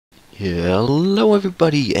Hello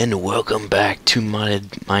everybody and welcome back to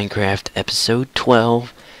Modded Minecraft episode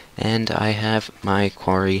 12, and I have my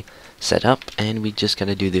quarry set up and we just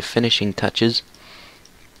gotta do the finishing touches.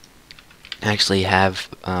 I actually have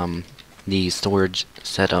the storage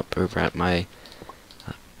set up over at my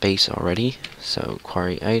base already, so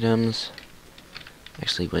quarry items.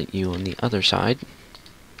 Actually went you on the other side.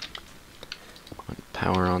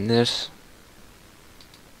 Power on this.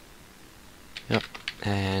 Yep.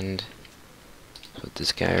 And put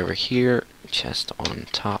this guy over here, chest on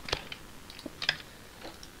top, like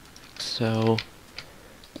so,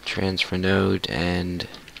 transfer node and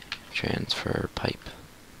transfer pipe.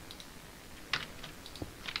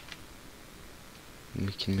 And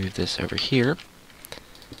we can move this over here.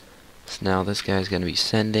 So now this guy's going to be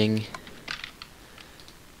sending,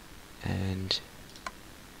 and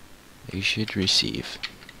you should receive.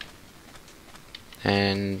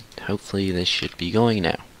 And hopefully this should be going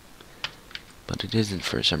now, but it isn't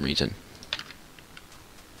for some reason.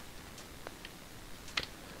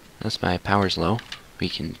 That's my power's low. We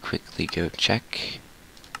can quickly go check.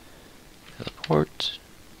 Teleport.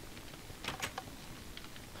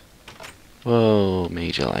 Whoa,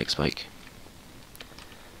 major lag spike.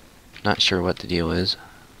 Not sure what the deal is.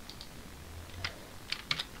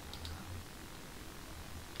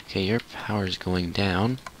 Okay, your power's going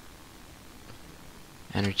down.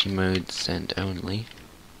 Energy mode send only.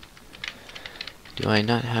 Do I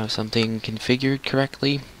not have something configured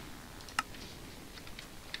correctly?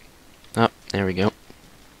 Oh, there we go.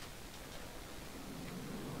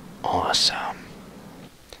 Awesome.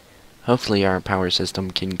 Hopefully our power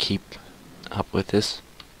system can keep up with this.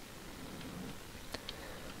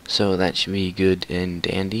 So that should be good and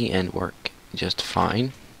dandy and work just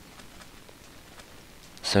fine.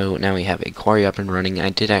 So now we have a quarry up and running. I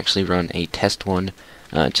did actually run a test one.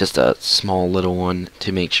 Just a small little one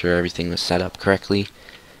to make sure everything was set up correctly,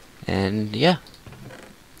 and yeah,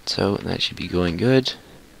 so that should be going good.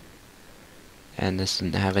 And this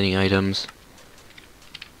didn't have any items,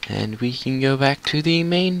 and we can go back to the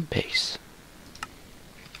main base.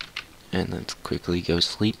 And let's quickly go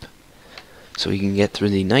sleep so we can get through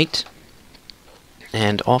the night.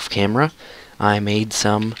 And off camera I made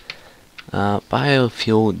some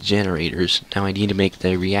biofuel generators. Now I need to make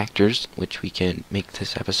the reactors, which we can make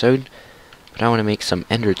this episode, but I want to make some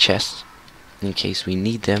ender chests in case we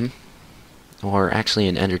need them, or actually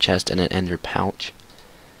an ender chest and an ender pouch.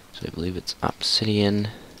 So I believe it's obsidian,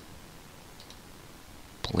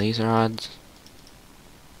 blaze rods,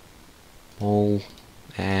 wool,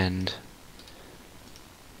 and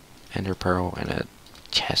ender pearl, and a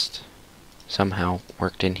chest somehow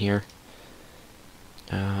worked in here.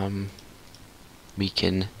 We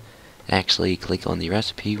can actually click on the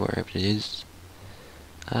recipe wherever it is.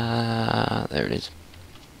 There it is.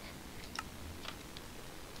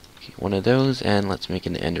 Okay, one of those, and let's make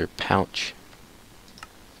an ender pouch,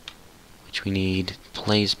 which we need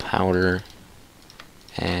blaze powder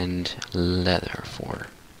and leather for.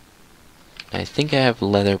 I think I have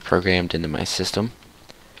leather programmed into my system.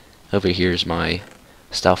 Over here's my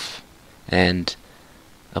stuff, and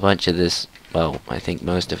a bunch of this, well, I think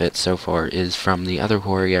most of it so far is from the other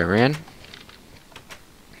quarry I ran.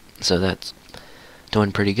 So that's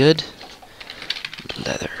doing pretty good.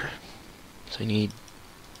 Leather. So I need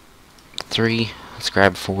 3. Let's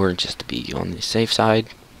grab 4 just to be on the safe side.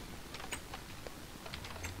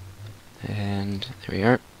 And there we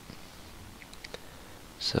are.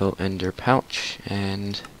 So ender pouch,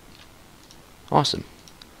 and awesome.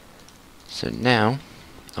 So now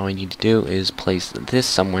all we need to do is place this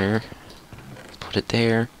somewhere. Put it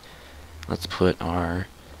there. Let's put our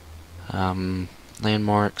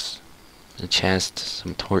landmarks, a chest,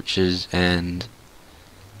 some torches, and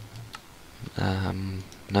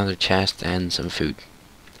another chest and some food.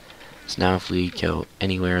 So now if we go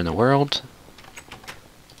anywhere in the world,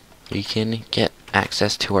 we can get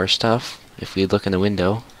access to our stuff. If we look in the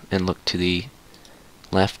window and look to the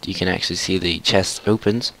left, you can actually see the chest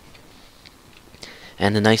opens.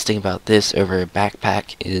 And the nice thing about this over a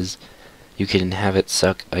backpack is you can have it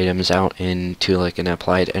suck items out into like an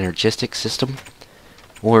applied Energistics system,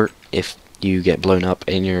 or if you get blown up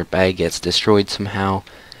and your bag gets destroyed somehow,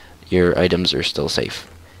 your items are still safe.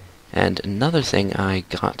 And another thing I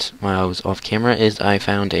got while I was off camera is I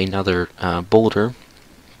found another boulder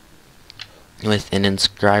with an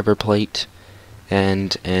inscriber plate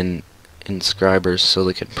and an inscriber's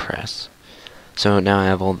silicon press. So now I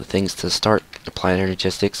have all the things to start applied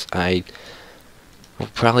Energistics. I will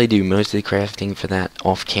probably do most of the crafting for that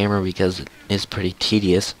off camera because it is pretty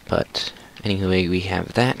tedious, but anyway, we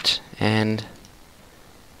have that, and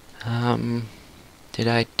Did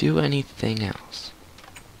I do anything else?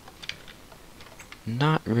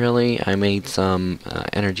 Not really. I made some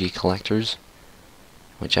energy collectors,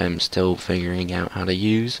 which I'm still figuring out how to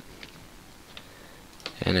use.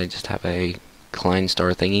 And I just have a Klein star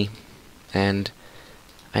thingy. And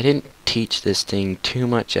I didn't teach this thing too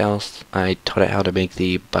much else. I taught it how to make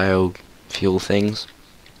the biofuel things.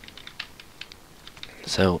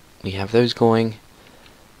 So we have those going.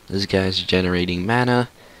 This guy's generating mana,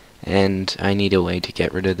 and I need a way to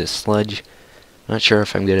get rid of this sludge. Not sure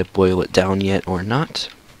if I'm going to boil it down yet or not.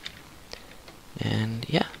 And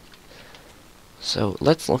yeah. So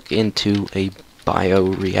let's look into a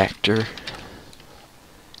bioreactor.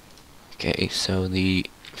 Okay, so the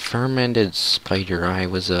fermented spider eye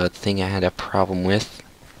was a thing I had a problem with.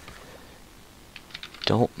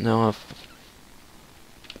 Don't know if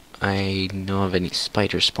I know of any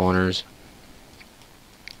spider spawners.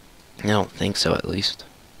 I don't think so, at least.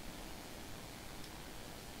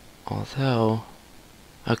 Although,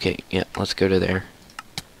 okay, yeah, let's go to there.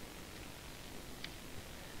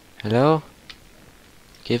 Hello?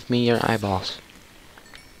 Give me your eyeballs.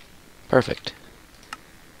 Perfect.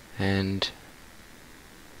 And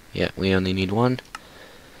yeah, we only need one.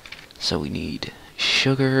 So we need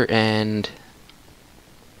sugar and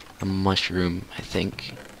a mushroom, I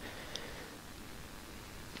think.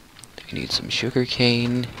 We need some sugar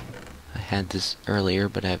cane. I had this earlier,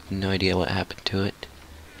 but I have no idea what happened to it.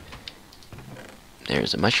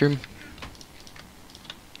 There's a mushroom.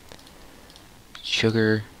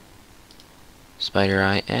 Sugar, spider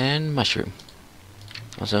eye, and mushroom.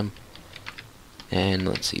 Awesome. And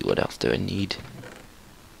let's see, what else do I need?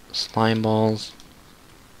 Slime balls,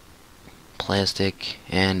 plastic,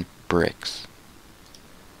 and bricks.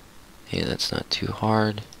 Hey, that's not too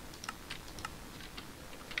hard.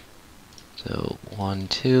 So 1,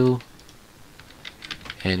 2,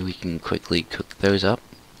 and we can quickly cook those up.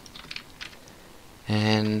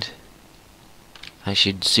 And I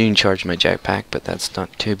should soon charge my jetpack, but that's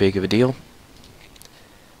not too big of a deal.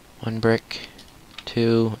 1 brick,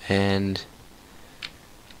 2, and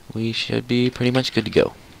we should be pretty much good to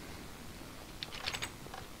go.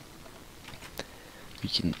 We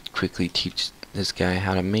can quickly teach this guy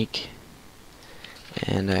how to make,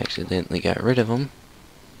 and I accidentally got rid of him.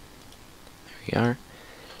 There we are.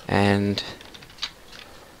 And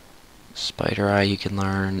spider eye you can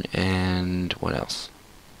learn, and what else?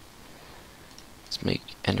 Let's make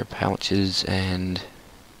ender pouches, and I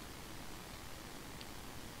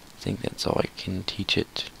think that's all I can teach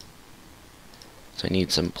it. So I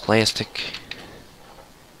need some plastic.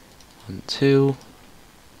 1, 2,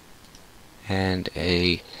 and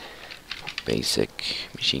a basic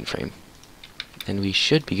machine frame. And we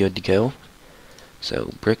should be good to go.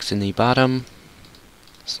 So bricks in the bottom,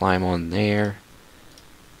 slime on there,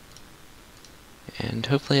 and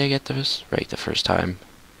hopefully I get this right the first time.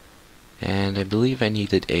 And I believe I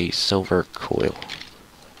needed a silver coil.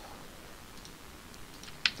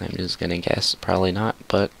 I'm just gonna guess, probably not,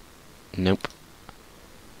 but nope.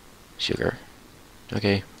 Sugar.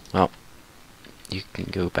 Okay, well, you can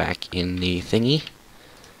go back in the thingy.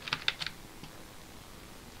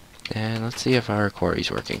 And let's see if our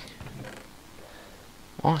quarry's working.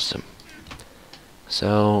 Awesome.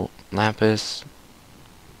 So, lapis.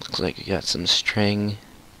 Looks like we got some string.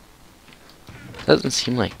 Doesn't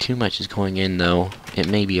seem like too much is going in, though. It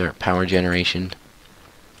may be our power generation.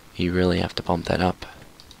 You really have to pump that up.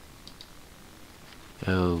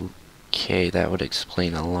 Okay, that would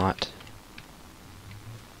explain a lot.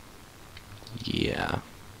 Yeah.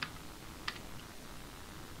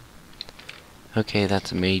 Okay,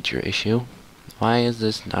 that's a major issue. Why is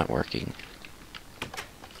this not working?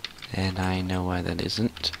 And I know why that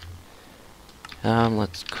isn't.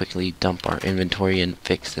 Let's quickly dump our inventory and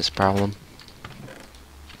fix this problem.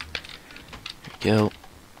 There we go.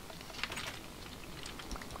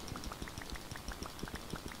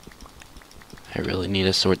 I really need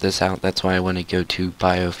to sort this out. That's why I want to go to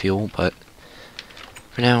biofuel, but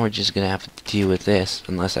for now we're just gonna have to deal with this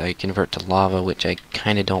unless I convert to lava, which I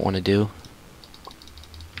kinda don't want to do.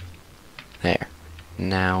 There.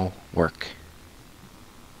 Now work.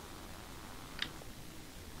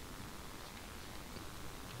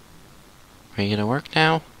 Are you gonna work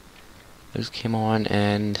now? Those came on,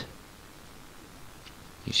 and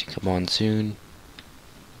you should come on soon.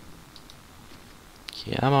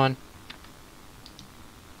 Come on.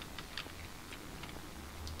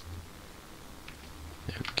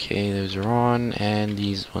 Okay, those are on, and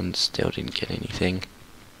these ones still didn't get anything.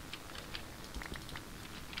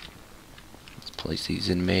 Let's place these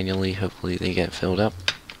in manually, hopefully they get filled up.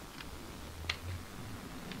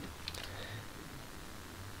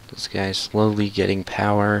 This guy's slowly getting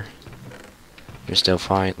power. We're still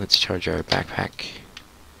fine. Let's charge our backpack.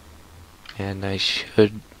 And I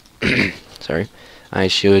should... sorry. I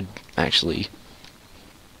should actually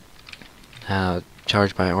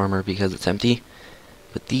charge my armor because it's empty.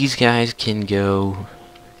 But these guys can go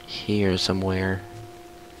here somewhere.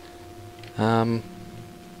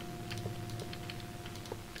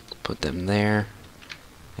 Put them there.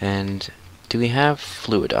 And do we have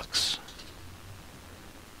fluiducts?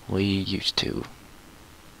 We used to.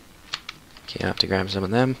 Okay, I have to grab some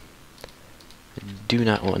of them. I do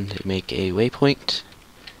not want to make a waypoint.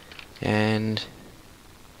 And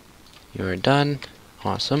you're done.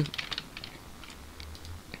 Awesome.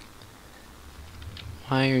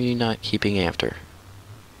 Why are you not keeping after?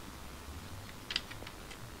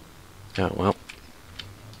 Oh, well.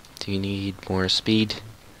 Do you need more speed?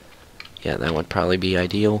 Yeah, that would probably be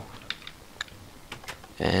ideal.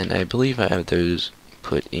 And I believe I have those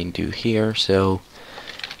put into here, so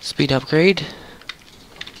speed upgrade.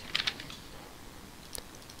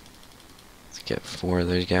 Let's get 4 of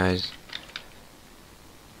those guys.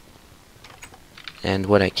 And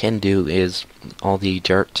what I can do is all the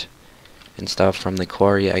dirt and stuff from the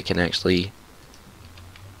quarry I can actually...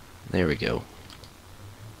 There we go.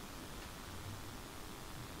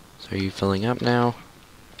 So are you filling up now?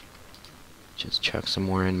 Just chuck some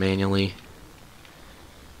more in manually.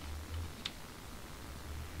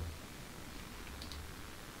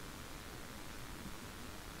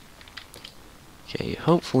 Okay,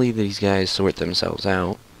 hopefully these guys sort themselves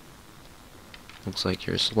out. Looks like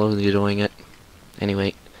you're slowly doing it.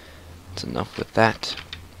 Anyway, that's enough with that.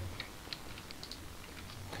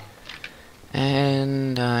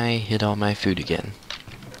 And I hit all my food again.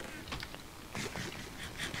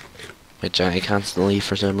 Which I constantly,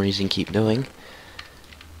 for some reason, keep doing.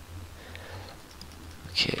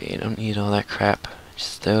 Okay, I don't need all that crap.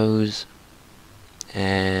 Just those.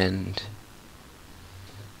 And...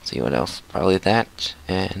 let's see what else. Probably that.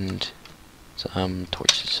 And some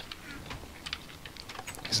torches.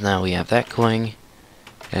 So now we have that going.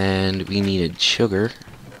 And we needed sugar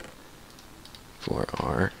for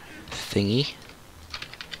our thingy.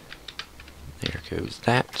 There goes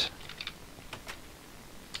that.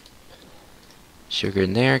 Sugar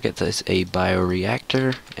in there gets us a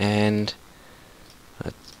bioreactor, and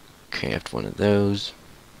let's craft one of those.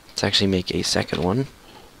 Let's actually make a second one.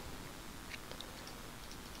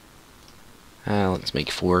 Let's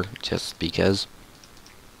make 4 just because.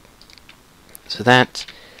 So that,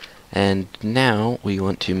 and now we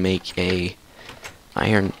want to make a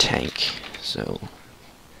iron tank. So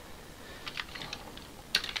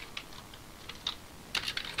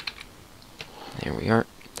there we are.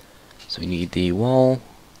 So we need the wall,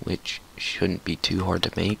 which shouldn't be too hard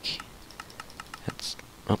to make. That's,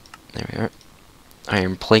 oh, there we are.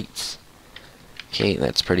 Iron plates. Okay,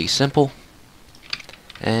 that's pretty simple.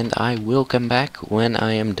 And I will come back when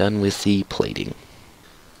I am done with the plating.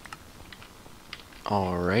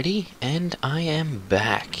 Alrighty, and I am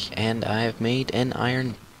back. And I have made an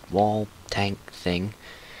iron wall tank thing.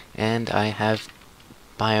 And I have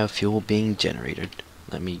biofuel being generated.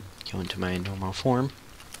 Let me go into my normal form.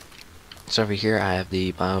 So over here I have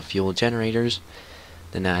the biofuel generators,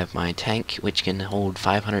 then I have my tank which can hold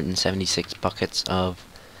 576 buckets of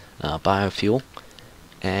biofuel,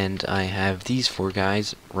 and I have these 4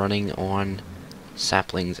 guys running on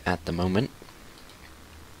saplings at the moment,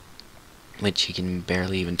 which you can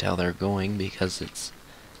barely even tell they're going because it's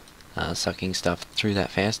sucking stuff through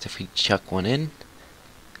that fast. If we chuck one in,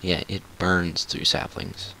 yeah, it burns through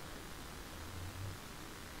saplings.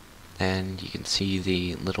 And you can see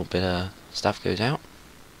the little bit of stuff goes out.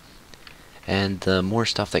 And the more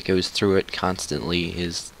stuff that goes through it constantly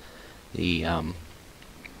is the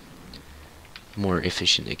more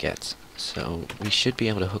efficient it gets. So we should be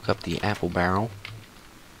able to hook up the apple barrel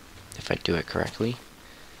if I do it correctly.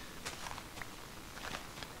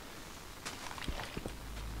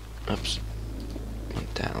 Oops.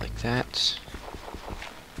 Want that like that.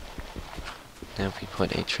 Now if we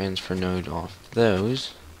put a transfer node off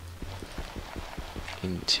those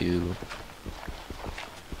into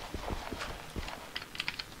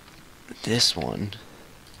this one,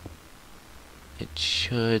 it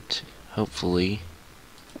should hopefully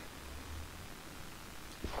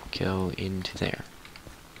go into there.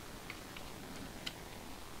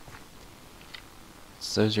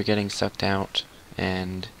 So those are getting sucked out,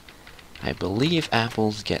 and I believe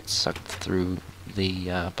apples get sucked through the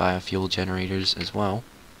biofuel generators as well.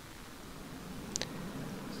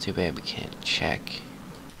 It's too bad we can't check.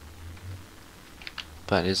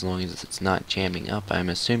 But as long as it's not jamming up, I'm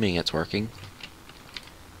assuming it's working.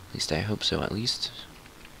 At least I hope so, at least.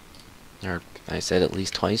 Or I said at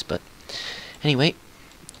least twice, but anyway.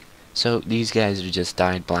 So these guys are just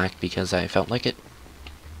dyed black because I felt like it.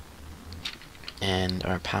 And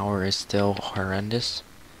our power is still horrendous.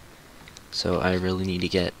 So I really need to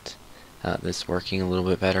get this working a little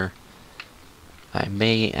bit better. I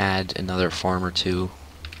may add another farm or two.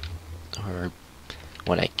 Or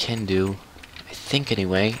what I can do, I think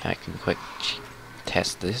anyway, I can quick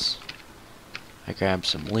test this. I grab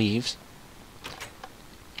some leaves.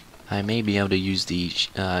 I may be able to use the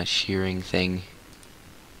shearing thing.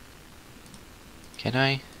 Can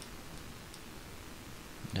I?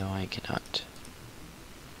 No, I cannot.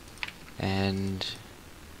 And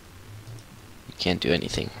you can't do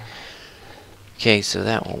anything. Okay, so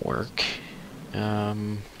that won't work.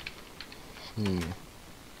 Well,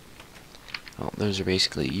 those are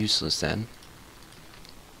basically useless then.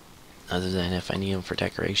 Other than if I need them for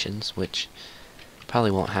decorations, which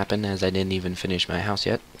probably won't happen as I didn't even finish my house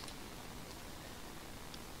yet.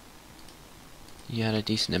 You got a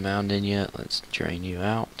decent amount in you. Let's drain you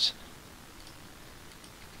out.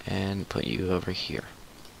 And put you over here.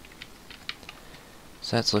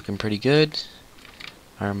 So that's looking pretty good.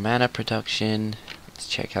 Our mana production, let's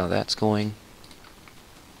check how that's going.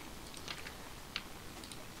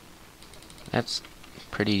 That's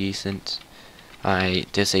pretty decent. I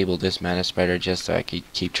disabled this mana spreader just so I could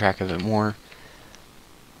keep track of it more.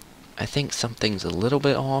 I think something's a little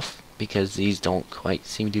bit off because these don't quite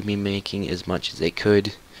seem to be making as much as they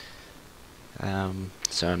could.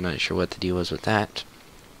 So I'm not sure what the deal was with that.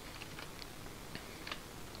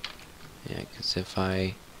 Yeah, because if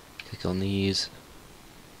I click on these,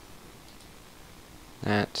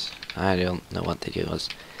 that, I don't know what the deal was.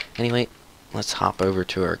 Anyway, let's hop over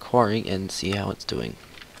to our quarry and see how it's doing.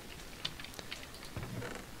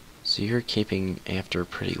 So you're keeping after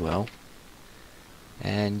pretty well.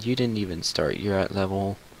 And you didn't even start. You're at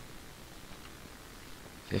level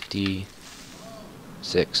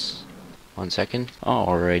 56. 1 second.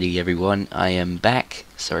 Alrighty everyone, I am back.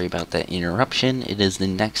 Sorry about that interruption. It is the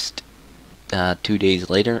next 2 days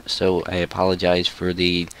later, so I apologize for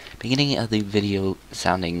the beginning of the video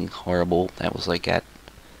sounding horrible. That was like at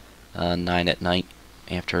 9 at night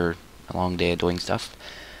after a long day of doing stuff.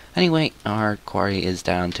 Anyway, our quarry is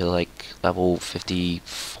down to like level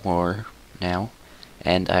 54 now,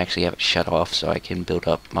 and I actually have it shut off so I can build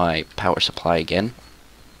up my power supply again.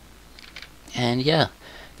 And yeah,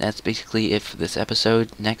 that's basically it for this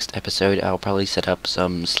episode. Next episode I'll probably set up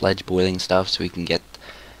some sledge boiling stuff so we can get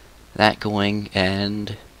that going,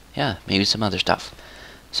 and yeah, maybe some other stuff.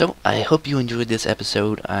 So I hope you enjoyed this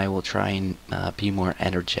episode. I will try and be more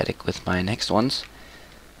energetic with my next ones.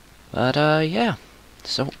 But yeah,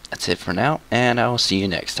 so that's it for now, and I'll see you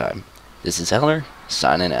next time. This is Heller,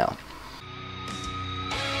 signing out.